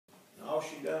while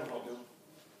she's done, I'll do.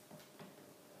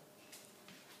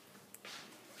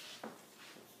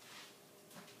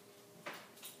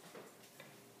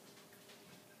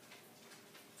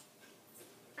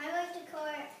 I like to color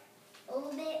it a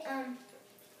little bit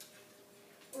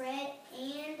red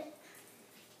and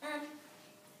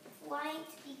white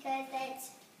because that's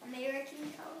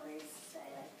American colors. So I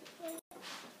like to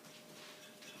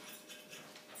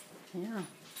play. Yeah.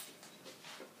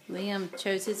 Liam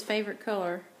chose his favorite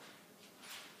color.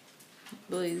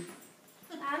 Blue.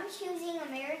 I'm choosing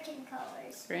American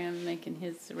colors. Graham making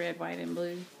his red, white, and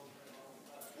blue.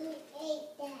 You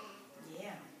ate that.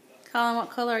 Yeah. Colin, what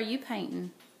color are you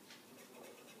painting?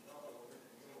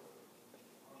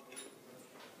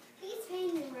 He's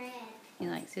painting red. He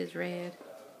likes his red.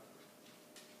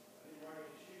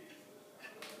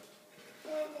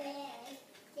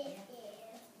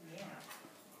 Yeah.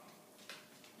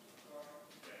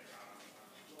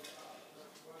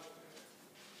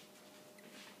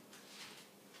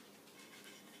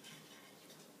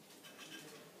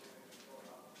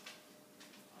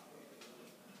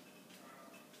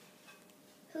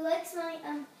 Who likes my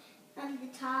the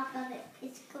top of it?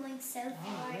 It's going so far.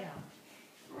 Oh, yeah.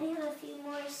 I have a few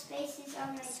more spaces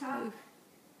on my top,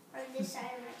 on this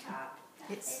side of my top.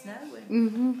 It's snowing.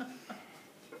 Mm-hmm.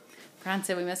 Brian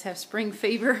said we must have spring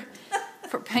fever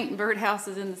for painting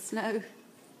birdhouses in the snow.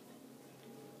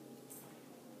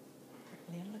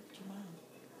 Liam, look at your mom.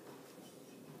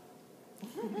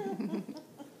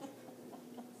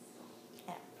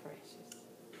 That precious.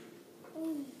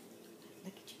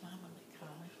 Look at your mama, look,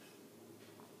 Colin.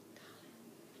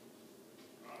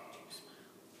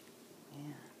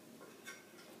 Yeah.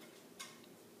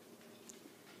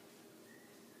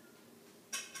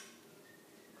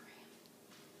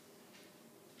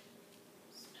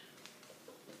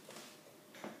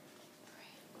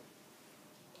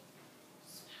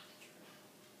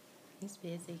 He's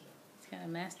busy. He's got a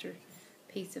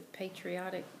masterpiece of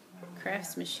patriotic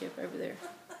craftsmanship over there.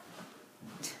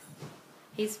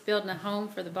 He's building a home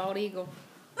for the bald eagle.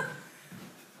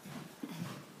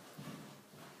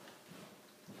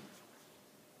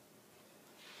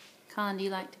 Colin, do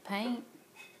you like to paint?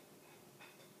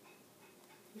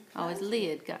 Oh, his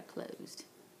lid got closed.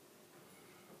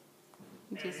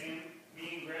 Just... Me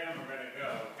and Graham are going to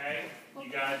go, okay?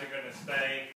 You guys are going to stay.